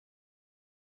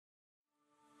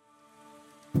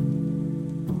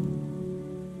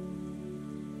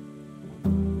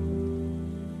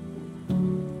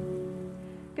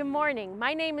Good morning.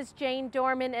 My name is Jane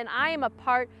Dorman and I am a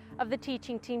part of the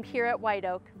teaching team here at White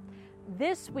Oak.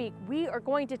 This week we are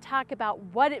going to talk about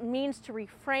what it means to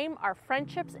reframe our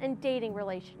friendships and dating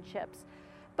relationships.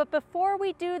 But before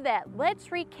we do that, let's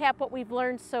recap what we've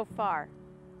learned so far.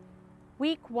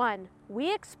 Week 1,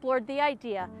 we explored the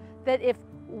idea that if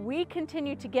we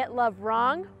continue to get love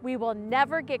wrong, we will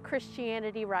never get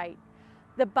Christianity right.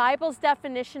 The Bible's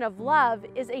definition of love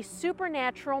is a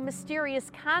supernatural,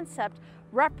 mysterious concept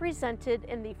represented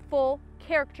in the full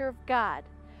character of God,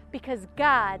 because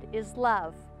God is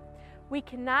love. We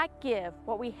cannot give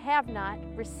what we have not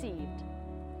received.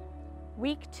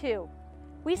 Week 2,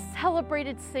 we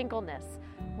celebrated singleness.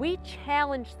 We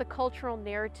challenged the cultural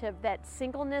narrative that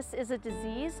singleness is a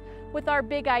disease with our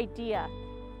big idea.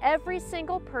 Every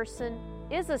single person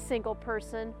is a single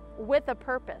person with a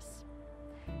purpose.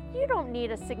 You don't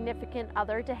need a significant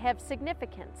other to have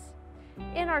significance.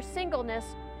 In our singleness,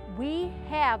 we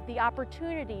have the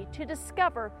opportunity to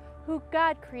discover who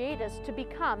God created us to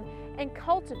become and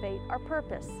cultivate our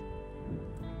purpose.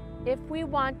 If we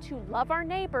want to love our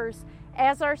neighbors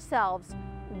as ourselves,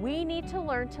 we need to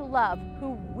learn to love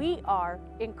who we are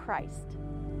in Christ.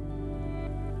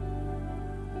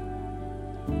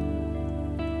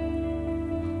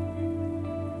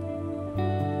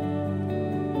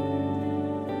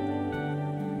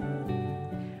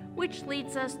 Which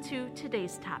leads us to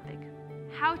today's topic: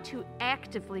 how to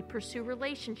actively pursue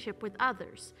relationship with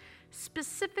others,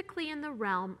 specifically in the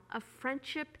realm of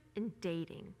friendship and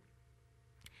dating.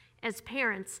 As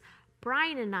parents,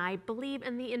 Brian and I believe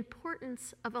in the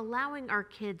importance of allowing our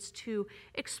kids to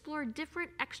explore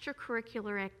different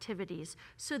extracurricular activities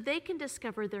so they can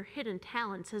discover their hidden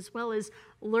talents, as well as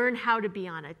learn how to be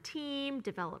on a team,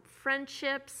 develop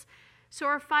friendships. So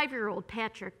our 5-year-old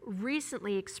Patrick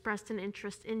recently expressed an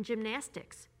interest in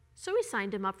gymnastics, so we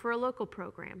signed him up for a local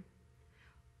program.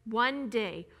 One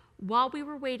day, while we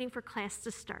were waiting for class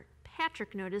to start,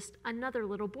 Patrick noticed another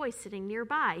little boy sitting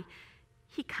nearby.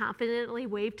 He confidently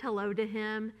waved hello to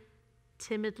him.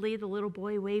 Timidly, the little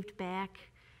boy waved back.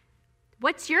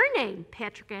 "What's your name?"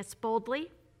 Patrick asked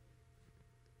boldly.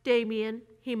 "Damien,"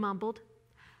 he mumbled.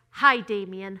 "Hi,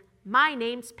 Damien. My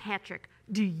name's Patrick.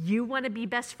 Do you want to be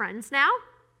best friends now?"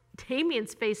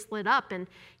 Damien's face lit up, and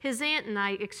his aunt and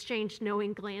I exchanged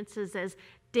knowing glances as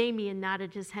Damien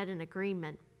nodded his head in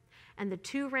agreement. And the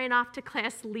two ran off to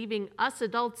class, leaving us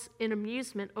adults in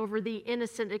amusement over the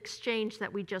innocent exchange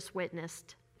that we just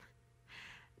witnessed.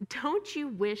 Don't you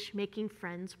wish making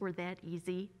friends were that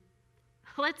easy?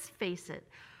 Let's face it,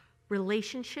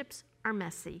 relationships are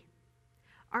messy.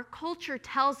 Our culture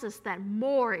tells us that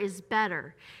more is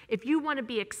better. If you want to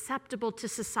be acceptable to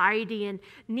society and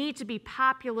need to be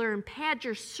popular and pad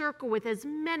your circle with as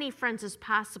many friends as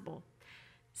possible.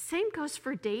 Same goes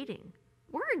for dating.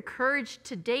 We're encouraged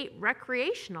to date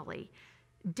recreationally.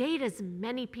 Date as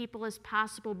many people as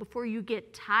possible before you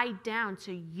get tied down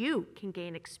so you can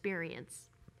gain experience.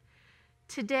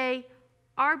 Today,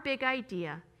 our big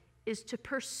idea is to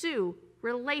pursue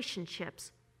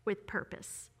relationships with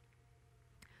purpose.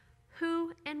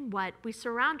 Who and what we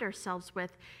surround ourselves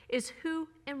with is who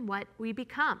and what we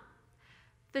become.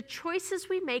 The choices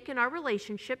we make in our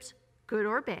relationships, good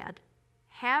or bad,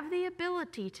 have the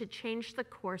ability to change the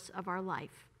course of our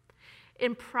life.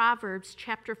 In Proverbs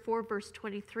chapter 4, verse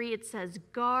 23, it says,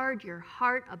 "Guard your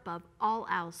heart above all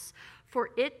else, for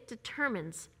it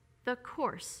determines the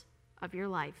course of your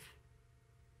life."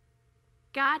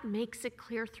 God makes it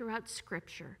clear throughout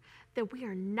Scripture that we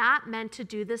are not meant to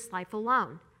do this life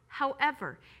alone.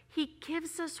 However, he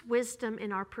gives us wisdom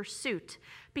in our pursuit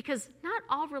because not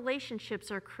all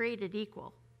relationships are created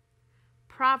equal.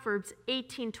 Proverbs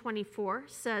 18:24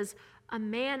 says, "A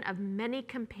man of many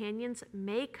companions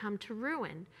may come to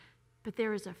ruin, but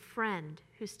there is a friend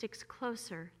who sticks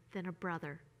closer than a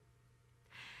brother."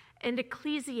 In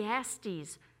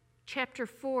Ecclesiastes chapter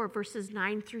 4, verses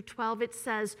 9 through 12, it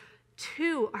says,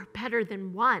 "Two are better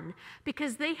than one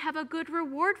because they have a good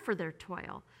reward for their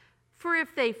toil. For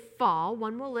if they fall,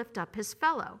 one will lift up his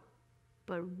fellow.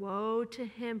 But woe to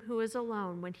him who is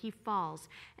alone when he falls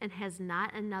and has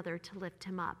not another to lift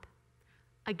him up.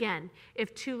 Again,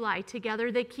 if two lie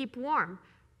together, they keep warm.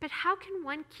 But how can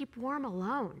one keep warm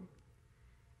alone?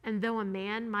 And though a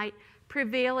man might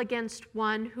prevail against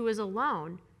one who is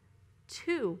alone,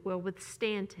 two will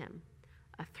withstand him.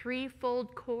 A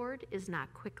threefold cord is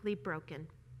not quickly broken."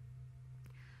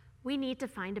 We need to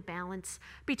find a balance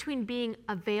between being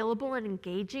available and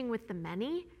engaging with the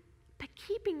many, but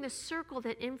keeping the circle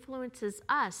that influences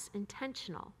us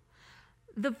intentional.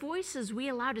 The voices we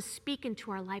allow to speak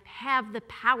into our life have the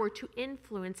power to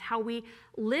influence how we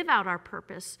live out our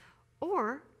purpose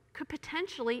or could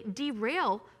potentially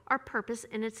derail our purpose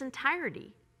in its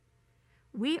entirety.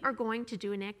 We are going to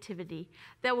do an activity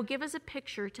that will give us a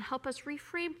picture to help us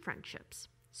reframe friendships.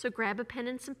 So grab a pen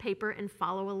and some paper and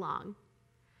follow along.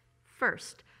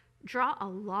 First, draw a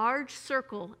large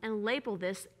circle and label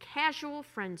this casual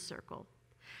friend circle.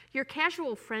 Your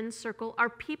casual friend circle are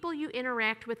people you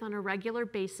interact with on a regular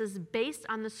basis based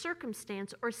on the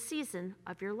circumstance or season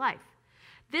of your life.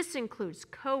 This includes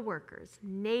coworkers,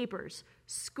 neighbors,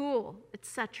 school,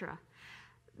 etc.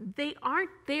 They aren't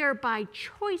there by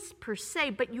choice per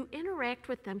se, but you interact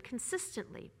with them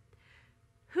consistently.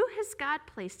 Who has God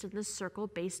placed in this circle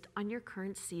based on your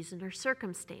current season or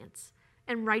circumstance?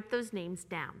 And write those names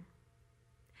down.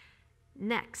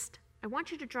 Next, I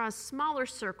want you to draw a smaller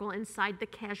circle inside the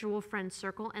casual friend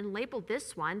circle and label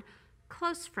this one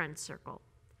close friend circle.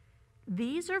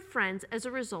 These are friends as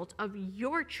a result of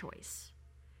your choice.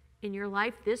 In your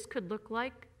life, this could look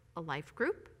like a life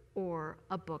group or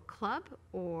a book club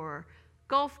or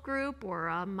golf group or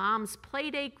a mom's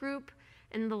play date group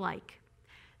and the like.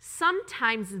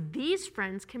 Sometimes these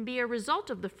friends can be a result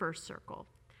of the first circle.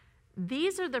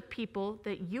 These are the people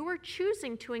that you are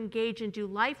choosing to engage and do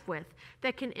life with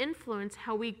that can influence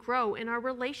how we grow in our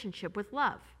relationship with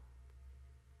love.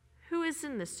 Who is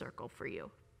in this circle for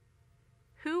you?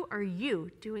 Who are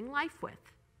you doing life with?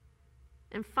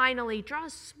 And finally, draw a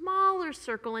smaller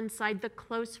circle inside the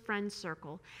close friend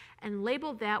circle and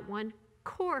label that one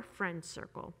core friend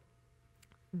circle.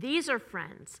 These are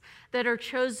friends that are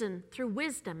chosen through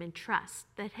wisdom and trust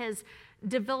that has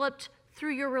developed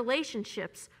through your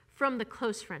relationships from the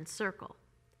close friend circle.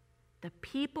 The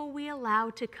people we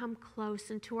allow to come close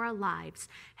into our lives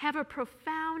have a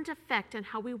profound effect on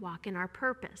how we walk in our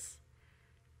purpose.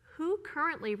 Who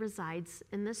currently resides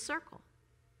in this circle?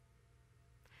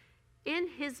 In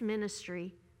his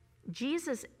ministry,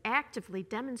 Jesus actively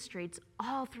demonstrates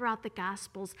all throughout the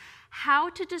Gospels how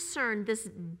to discern this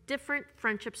different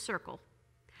friendship circle.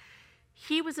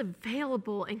 He was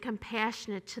available and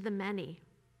compassionate to the many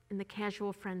in the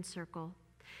casual friend circle.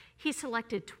 He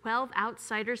selected 12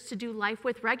 outsiders to do life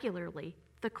with regularly,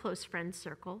 the close friend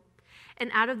circle.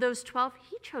 And out of those 12,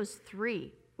 he chose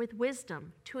 3 with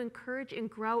wisdom to encourage and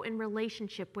grow in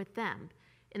relationship with them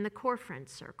in the core friend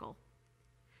circle.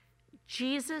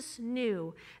 Jesus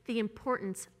knew the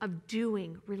importance of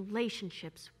doing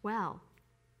relationships well.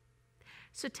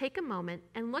 So take a moment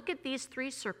and look at these 3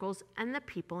 circles and the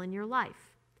people in your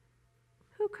life.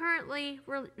 Who currently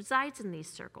resides in these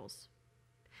circles?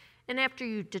 And after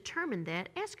you determine that,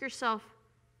 ask yourself,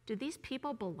 do these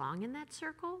people belong in that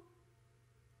circle?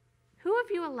 Who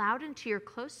have you allowed into your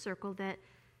close circle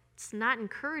that's not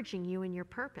encouraging you in your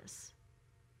purpose?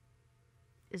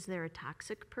 Is there a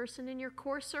toxic person in your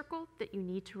core circle that you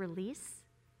need to release?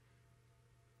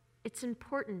 It's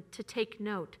important to take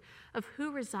note of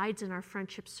who resides in our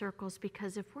friendship circles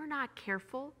because if we're not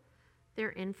careful,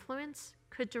 their influence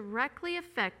could directly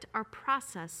affect our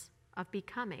process of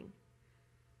becoming.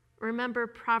 Remember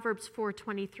Proverbs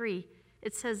 4:23.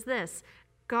 It says this,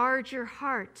 guard your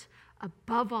heart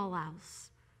above all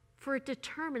else, for it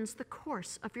determines the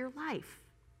course of your life.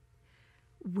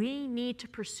 We need to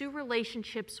pursue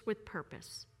relationships with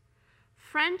purpose.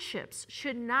 Friendships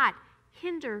should not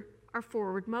hinder our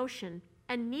forward motion,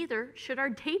 and neither should our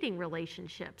dating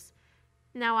relationships.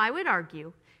 Now, I would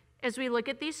argue, as we look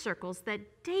at these circles,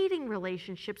 that dating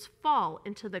relationships fall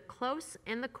into the close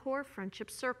and the core friendship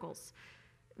circles.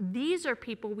 These are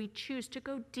people we choose to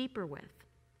go deeper with.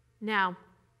 Now,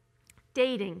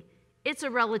 dating, it's a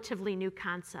relatively new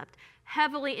concept,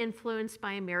 heavily influenced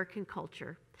by American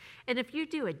culture. And if you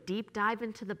do a deep dive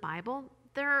into the Bible,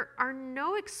 there are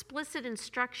no explicit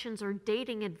instructions or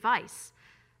dating advice,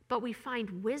 but we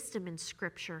find wisdom in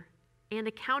Scripture and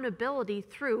accountability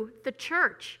through the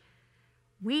church.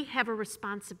 We have a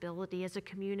responsibility as a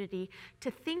community to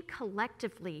think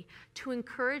collectively to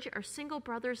encourage our single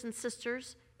brothers and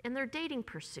sisters in their dating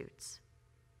pursuits.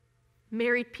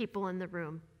 Married people in the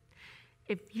room,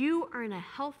 if you are in a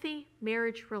healthy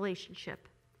marriage relationship,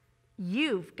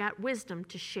 you've got wisdom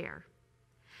to share.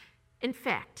 In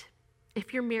fact,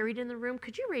 if you're married in the room,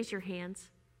 could you raise your hands?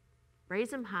 Raise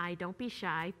them high, don't be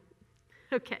shy.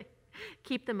 Okay,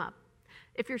 keep them up.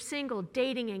 If you're single,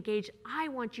 dating, engaged, I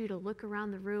want you to look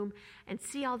around the room and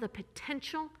see all the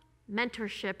potential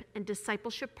mentorship and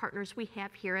discipleship partners we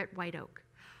have here at White Oak.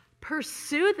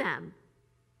 Pursue them.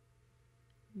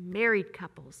 Married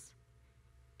couples,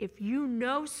 if you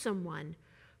know someone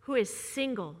who is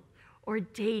single or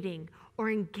dating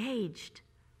or engaged,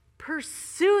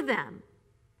 pursue them.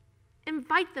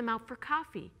 Invite them out for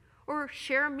coffee or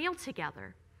share a meal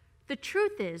together. The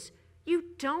truth is, You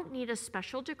don't need a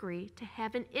special degree to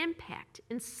have an impact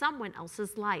in someone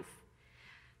else's life.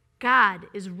 God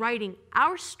is writing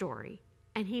our story,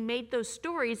 and He made those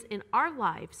stories in our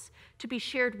lives to be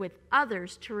shared with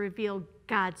others to reveal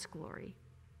God's glory.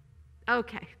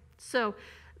 Okay, so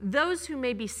those who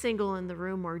may be single in the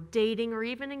room or dating or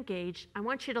even engaged, I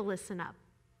want you to listen up.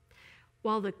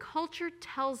 While the culture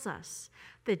tells us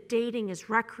that dating is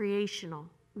recreational,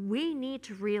 we need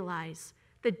to realize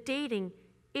that dating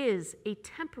is a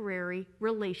temporary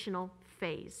relational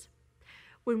phase.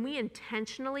 When we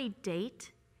intentionally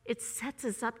date, it sets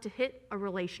us up to hit a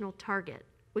relational target,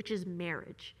 which is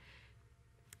marriage.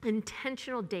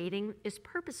 Intentional dating is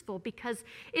purposeful because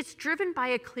it's driven by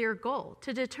a clear goal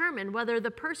to determine whether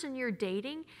the person you're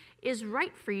dating is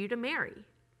right for you to marry.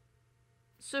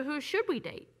 So who should we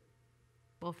date?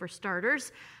 Well, for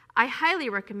starters, I highly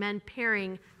recommend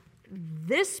pairing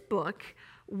this book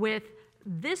with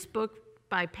this book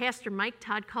by Pastor Mike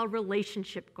Todd called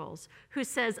Relationship Goals, who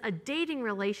says a dating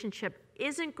relationship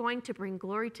isn't going to bring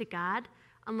glory to God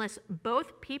unless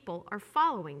both people are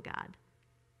following God.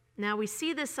 Now, we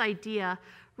see this idea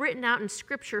written out in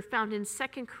Scripture found in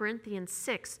 2 Corinthians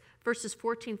 6, verses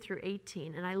 14 through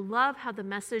 18, and I love how the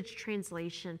Message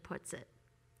translation puts it.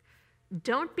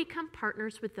 Don't become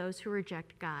partners with those who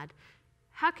reject God.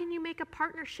 How can you make a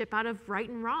partnership out of right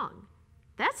and wrong?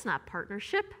 That's not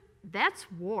partnership, that's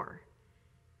war.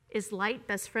 Is light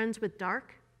best friends with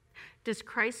dark? Does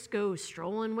Christ go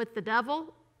strolling with the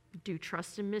devil? Do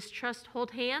trust and mistrust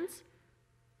hold hands?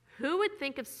 Who would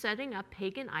think of setting up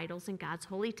pagan idols in God's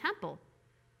holy temple?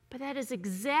 But that is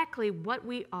exactly what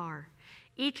we are,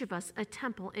 each of us a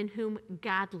temple in whom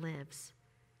God lives.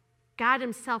 God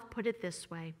Himself put it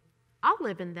this way: I'll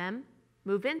live in them,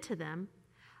 move into them.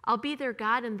 I'll be their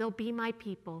God and they'll be my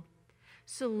people.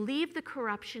 So leave the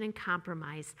corruption and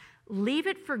compromise. Leave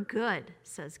it for good,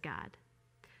 says God.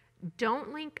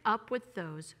 Don't link up with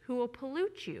those who will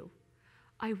pollute you.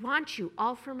 I want you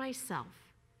all for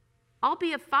myself. I'll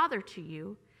be a father to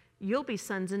you. You'll be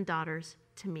sons and daughters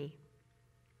to me.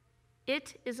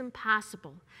 It is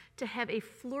impossible to have a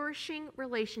flourishing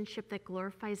relationship that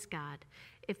glorifies God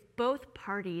if both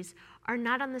parties are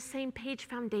not on the same page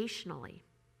foundationally.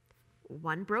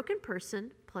 One broken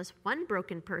person plus one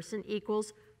broken person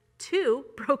equals two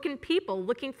broken people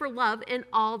looking for love in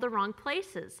all the wrong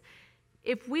places.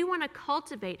 If we want to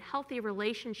cultivate healthy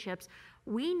relationships,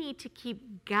 we need to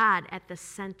keep God at the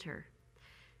center.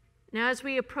 Now, as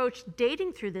we approach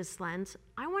dating through this lens,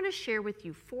 I want to share with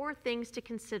you 4 things to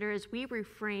consider as we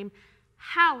reframe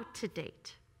how to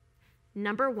date.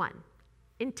 Number 1,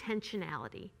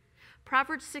 intentionality.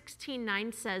 Proverbs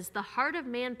 16:9 says, "The heart of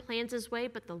man plans his way,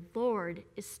 but the Lord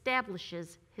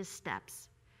establishes his steps."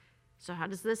 So how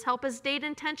does this help us date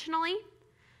intentionally?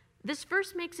 This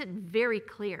verse makes it very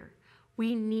clear.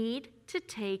 We need to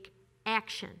take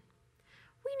action.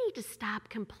 We need to stop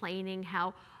complaining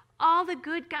how all the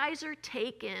good guys are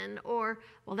taken, or,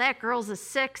 well, that girl's a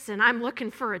 6 and I'm looking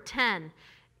for a 10.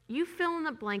 You fill in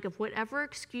the blank of whatever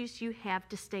excuse you have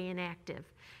to stay inactive.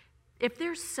 If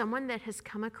there's someone that has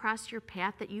come across your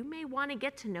path that you may want to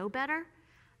get to know better,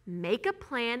 make a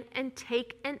plan and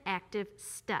take an active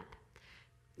step.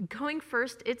 Going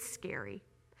first, it's scary,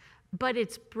 but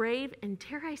it's brave and,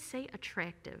 dare I say,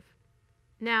 attractive.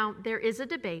 Now, there is a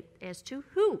debate as to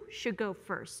who should go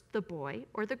first, the boy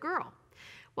or the girl.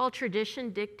 While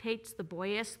tradition dictates the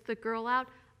boy asks the girl out,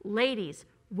 ladies,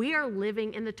 we are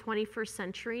living in the 21st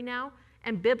century now,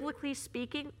 and biblically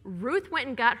speaking, Ruth went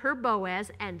and got her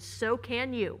Boaz, and so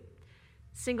can you.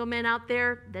 Single men out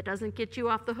there, that doesn't get you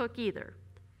off the hook either.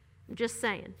 I'm just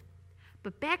saying.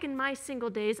 But back in my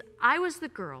single days, I was the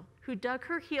girl who dug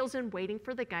her heels in waiting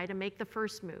for the guy to make the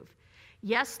first move.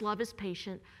 Yes, love is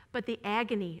patient, but the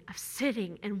agony of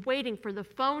sitting and waiting for the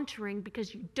phone to ring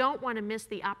because you don't want to miss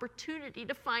the opportunity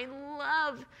to find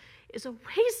love is a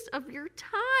waste of your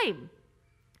time.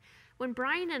 When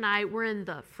Brian and I were in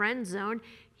the friend zone,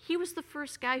 he was the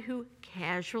first guy who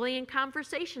casually in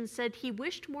conversation said he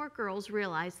wished more girls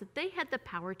realized that they had the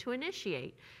power to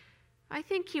initiate. I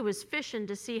think he was fishing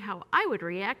to see how I would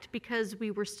react because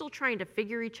we were still trying to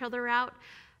figure each other out,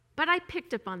 but I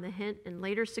picked up on the hint and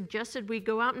later suggested we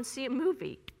go out and see a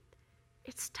movie.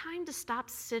 It's time to stop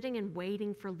sitting and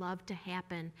waiting for love to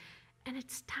happen, and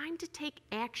it's time to take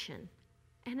action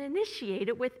and initiate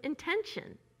it with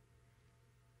intention.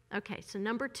 Okay, so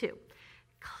number 2,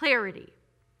 clarity.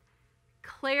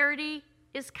 Clarity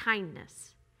is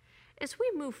kindness. As we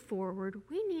move forward,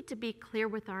 we need to be clear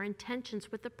with our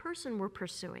intentions with the person we're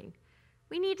pursuing.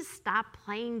 We need to stop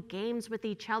playing games with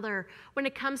each other when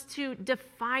it comes to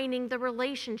defining the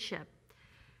relationship.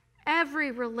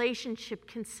 Every relationship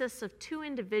consists of two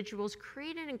individuals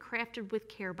created and crafted with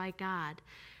care by God.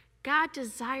 God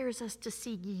desires us to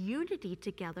see unity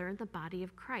together in the body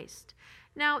of Christ.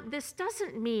 Now, this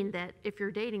doesn't mean that if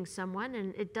you're dating someone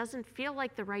and it doesn't feel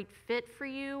like the right fit for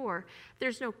you, or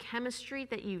there's no chemistry,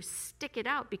 that you stick it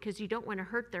out because you don't want to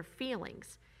hurt their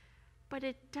feelings. But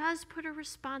it does put a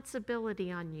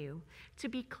responsibility on you to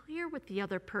be clear with the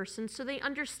other person so they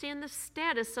understand the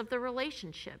status of the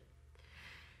relationship.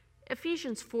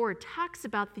 Ephesians 4 talks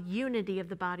about the unity of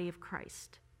the body of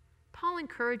Christ. Paul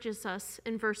encourages us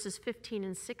in verses 15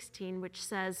 and 16, which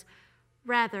says,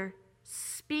 "Rather,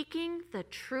 speaking the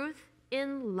truth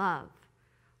in love,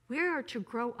 we are to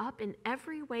grow up in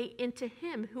every way into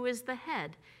him who is the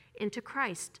head, into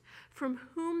Christ, from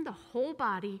whom the whole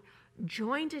body,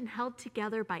 joined and held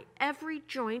together by every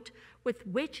joint with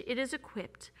which it is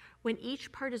equipped, when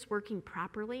each part is working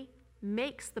properly,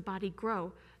 makes the body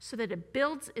grow so that it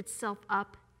builds itself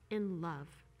up in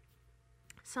love."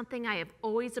 Something I have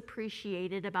always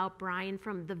appreciated about Brian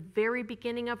from the very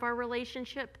beginning of our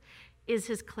relationship is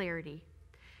his clarity.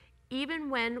 Even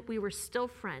when we were still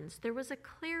friends, there was a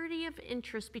clarity of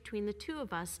interest between the two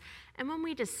of us, and when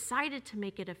we decided to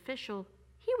make it official,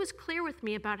 he was clear with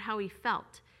me about how he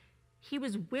felt. He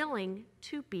was willing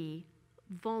to be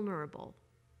vulnerable.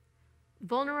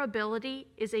 Vulnerability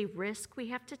is a risk we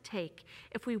have to take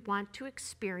if we want to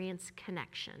experience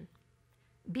connection.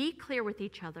 Be clear with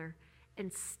each other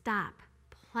and stop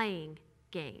playing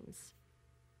games.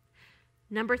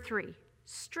 Number 3,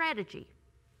 strategy.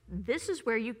 This is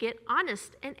where you get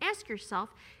honest and ask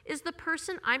yourself, is the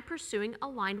person I'm pursuing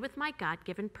aligned with my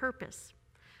God-given purpose?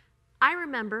 I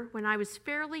remember when I was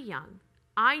fairly young,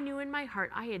 I knew in my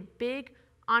heart I had big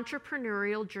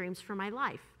entrepreneurial dreams for my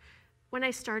life. When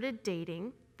I started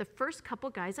dating, the first couple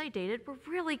guys I dated were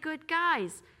really good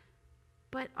guys,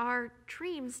 but our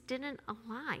dreams didn't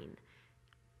align.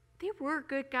 They were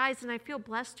good guys, and I feel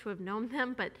blessed to have known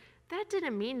them, but that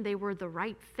didn't mean they were the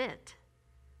right fit.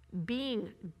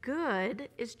 Being good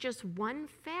is just one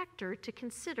factor to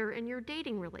consider in your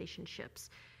dating relationships.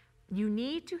 You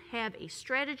need to have a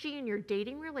strategy in your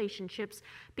dating relationships,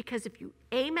 because if you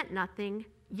aim at nothing,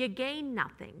 you gain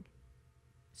nothing.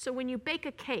 So when you bake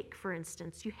a cake, for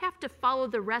instance, you have to follow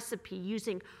the recipe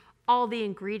using all the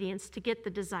ingredients to get the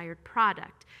desired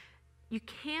product. You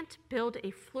can't build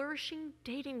a flourishing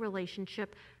dating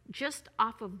relationship just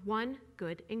off of one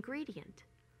good ingredient.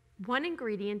 One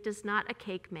ingredient does not a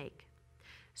cake make.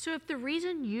 So if the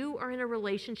reason you are in a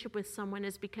relationship with someone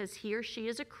is because he or she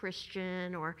is a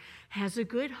Christian, or has a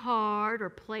good heart, or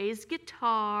plays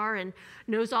guitar and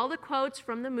knows all the quotes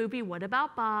from the movie What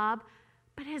About Bob,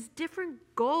 but has different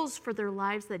goals for their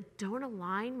lives that don't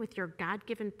align with your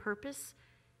God-given purpose,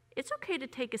 it's okay to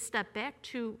take a step back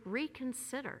to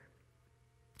reconsider.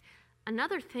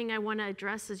 Another thing I want to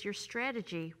address is your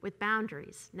strategy with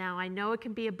boundaries. Now, I know it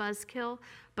can be a buzzkill,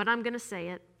 but I'm going to say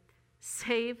it.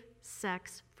 Save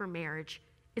sex for marriage.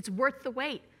 It's worth the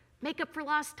wait. Make up for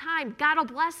lost time. God will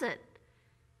bless it.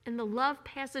 In the love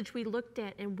passage we looked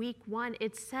at in week 1,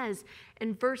 it says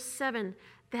in verse 7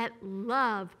 that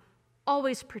love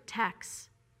always protects,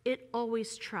 it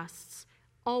always trusts,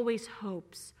 always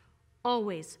hopes,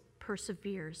 always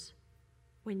perseveres.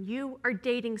 When you are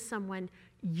dating someone,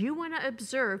 you want to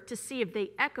observe to see if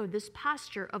they echo this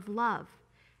posture of love.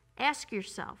 Ask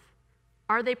yourself,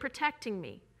 are they protecting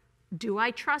me? Do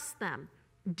I trust them?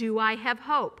 Do I have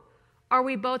hope? Are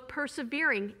we both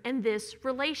persevering in this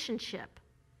relationship?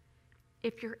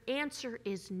 If your answer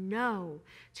is no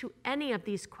to any of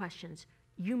these questions,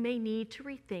 you may need to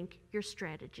rethink your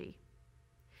strategy.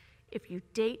 If you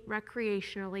date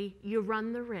recreationally, you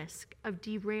run the risk of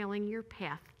derailing your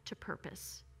path to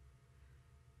purpose.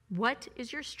 What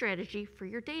is your strategy for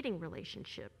your dating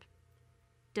relationship?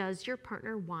 Does your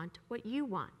partner want what you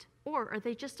want, or are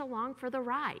they just along for the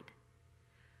ride?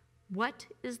 What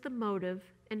is the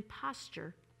motive and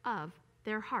posture of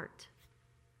their heart?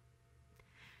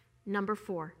 Number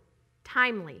 4,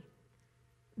 timely.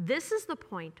 This is the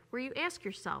point where you ask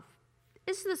yourself,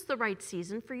 is this the right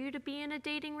season for you to be in a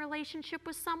dating relationship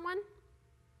with someone?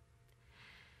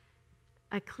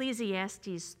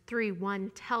 Ecclesiastes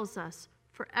 3:1 tells us,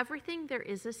 "For everything there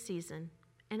is a season,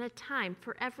 and a time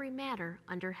for every matter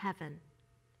under heaven."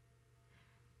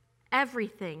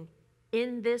 Everything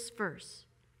in this verse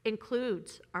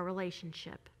includes our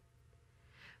relationship.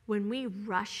 When we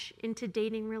rush into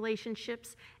dating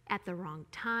relationships at the wrong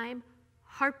time,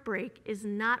 heartbreak is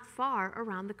not far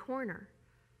around the corner.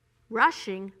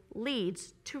 Rushing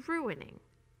leads to ruining.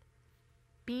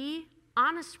 Be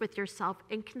honest with yourself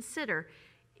and consider,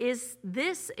 is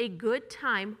this a good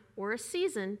time or a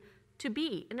season to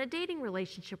be in a dating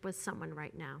relationship with someone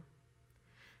right now.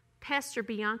 Pastor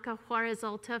Bianca Juarez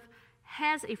Altaf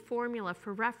has a formula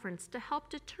for reference to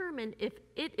help determine if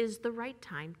it is the right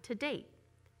time to date.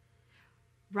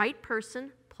 Right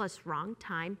person plus wrong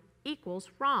time equals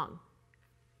wrong.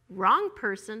 Wrong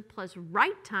person plus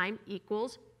right time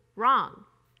equals wrong.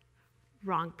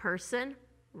 Wrong person,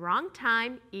 wrong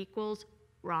time equals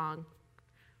wrong.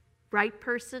 Right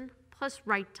person plus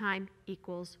right time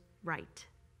equals right.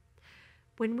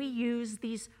 When we use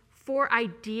these 4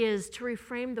 ideas to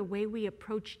reframe the way we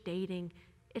approach dating,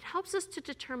 it helps us to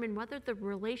determine whether the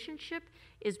relationship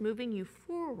is moving you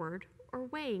forward or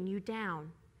weighing you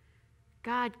down.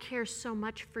 God cares so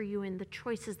much for you in the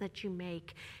choices that you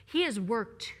make. He has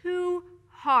worked too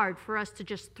hard for us to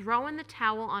just throw in the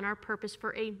towel on our purpose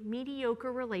for a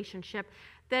mediocre relationship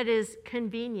that is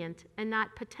convenient and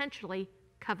not potentially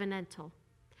covenantal.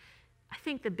 I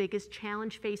think the biggest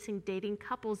challenge facing dating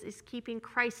couples is keeping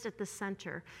Christ at the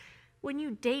center. When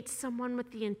you date someone with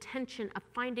the intention of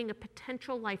finding a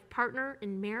potential life partner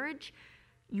in marriage,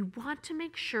 you want to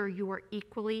make sure you are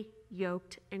equally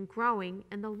yoked and growing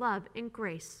in the love and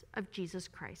grace of Jesus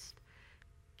Christ.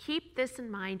 Keep this in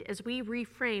mind as we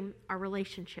reframe our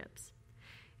relationships.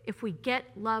 If we get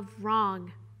love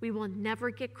wrong, we will never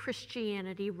get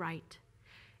Christianity right.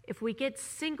 If we get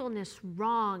singleness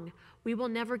wrong, we will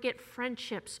never get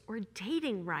friendships or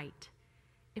dating right.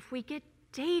 If we get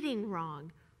dating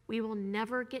wrong, we will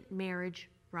never get marriage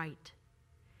right.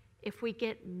 If we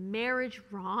get marriage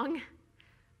wrong,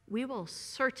 we will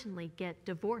certainly get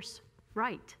divorce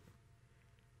right.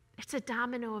 It's a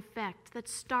domino effect that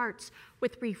starts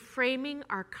with reframing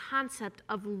our concept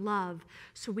of love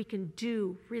so we can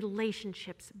do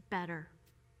relationships better.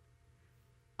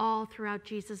 All throughout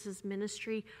Jesus'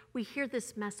 ministry, we hear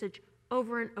this message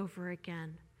over and over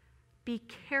again. Be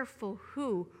careful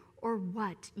who or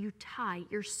what you tie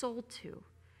your soul to.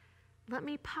 Let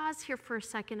me pause here for a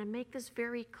second and make this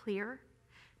very clear.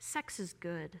 Sex is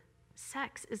good.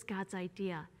 Sex is God's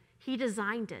idea. He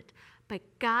designed it. But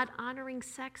God-honoring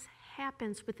sex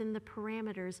happens within the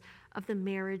parameters of the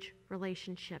marriage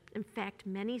relationship. In fact,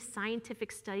 many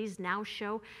scientific studies now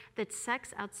show that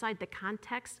sex outside the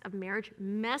context of marriage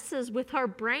messes with our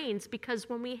brains because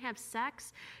when we have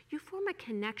sex, you form a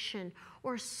connection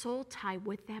or a soul tie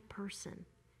with that person.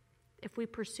 If we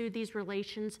pursue these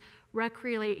relations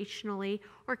recreationally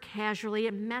or casually,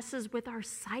 it messes with our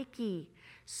psyche,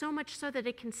 so much so that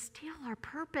it can steal our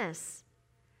purpose.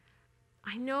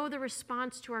 I know the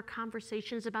response to our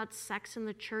conversations about sex in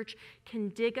the church can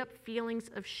dig up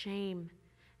feelings of shame,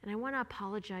 and I want to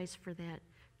apologize for that.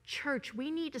 Church,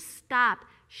 we need to stop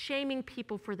shaming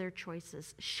people for their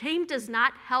choices. Shame does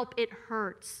not help, it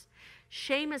hurts.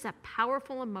 Shame is a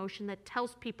powerful emotion that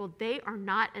tells people they are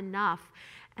not enough,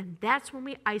 and that's when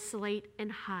we isolate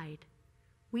and hide.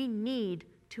 We need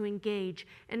to engage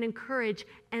and encourage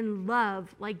and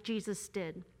love like Jesus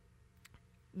did.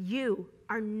 You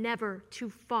are never too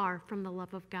far from the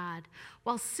love of God.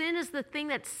 While sin is the thing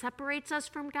that separates us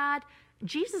from God,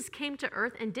 Jesus came to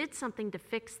earth and did something to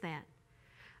fix that.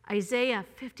 Isaiah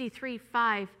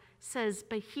 53:5 says,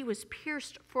 "But he was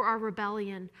pierced for our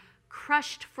rebellion,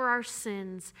 crushed for our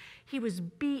sins. He was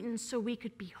beaten so we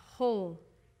could be whole.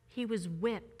 He was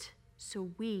whipped so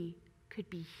we could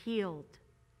be healed."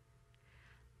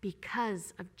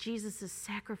 Because of Jesus'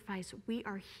 sacrifice, we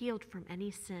are healed from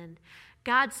any sin.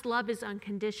 God's love is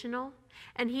unconditional,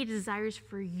 and he desires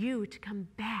for you to come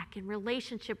back in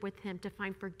relationship with him to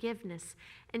find forgiveness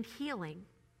and healing.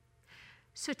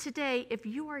 So today, if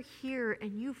you are here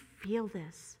and you feel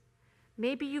this,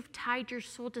 maybe you've tied your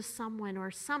soul to someone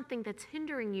or something that's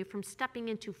hindering you from stepping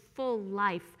into full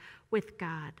life with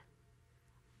God,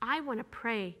 I want to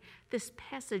pray this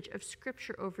passage of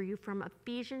scripture over you from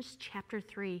Ephesians chapter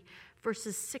 3,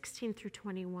 verses 16 through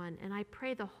 21. And I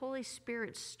pray the Holy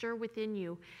Spirit stir within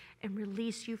you and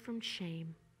release you from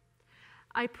shame.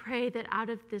 I pray that out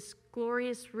of this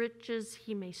glorious riches,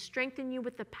 he may strengthen you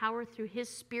with the power through his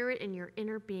Spirit in your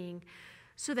inner being,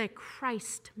 so that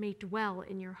Christ may dwell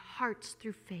in your hearts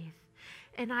through faith.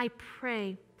 And I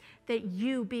pray that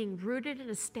you, being rooted and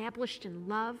established in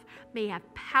love, may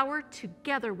have power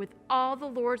together with all the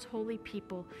Lord's holy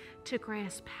people to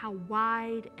grasp how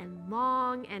wide and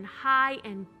long and high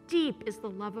and deep is the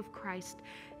love of Christ,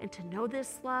 and to know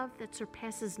this love that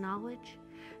surpasses knowledge,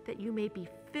 that you may be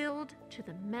filled to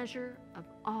the measure of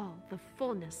all the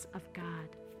fullness of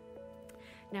God.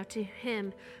 Now to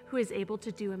him who is able to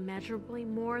do immeasurably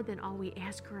more than all we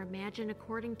ask or imagine,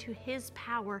 according to his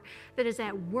power that is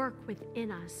at work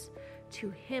within us, to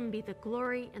him be the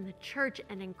glory in the church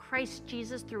and in Christ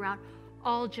Jesus throughout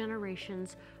all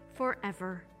generations,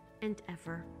 forever and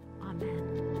ever.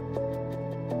 Amen.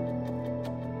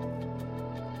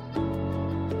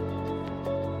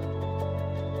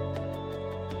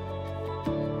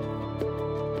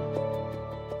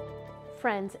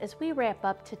 Friends, as we wrap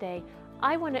up today,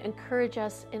 I want to encourage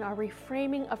us in our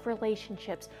reframing of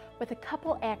relationships with a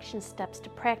couple action steps to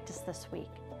practice this week.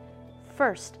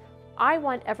 First, I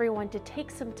want everyone to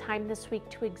take some time this week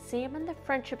to examine the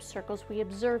friendship circles we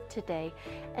observed today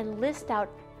and list out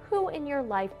who in your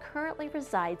life currently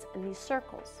resides in these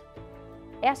circles.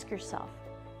 Ask yourself,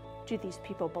 do these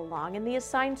people belong in the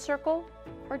assigned circle,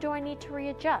 or do I need to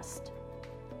readjust?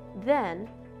 Then,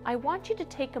 I want you to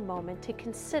take a moment to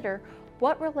consider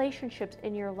what relationships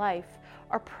in your life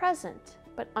are present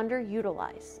but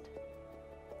underutilized.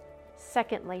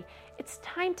 Secondly, it's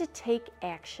time to take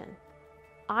action.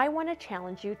 I want to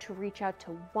challenge you to reach out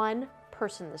to one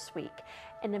person this week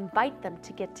and invite them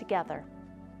to get together.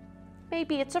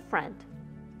 Maybe it's a friend.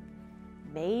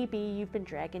 Maybe you've been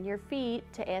dragging your feet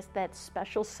to ask that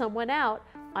special someone out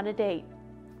on a date.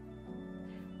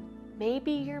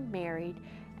 Maybe you're married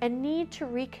and need to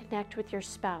reconnect with your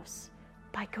spouse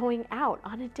by going out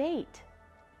on a date.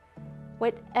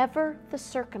 Whatever the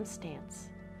circumstance,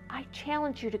 I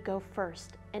challenge you to go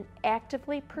first and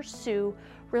actively pursue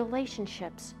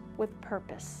relationships with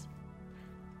purpose.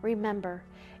 Remember,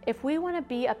 if we want to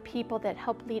be a people that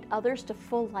help lead others to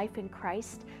full life in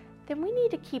Christ, then we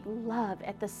need to keep love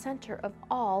at the center of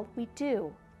all we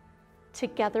do.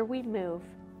 Together we move.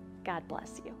 God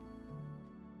bless you.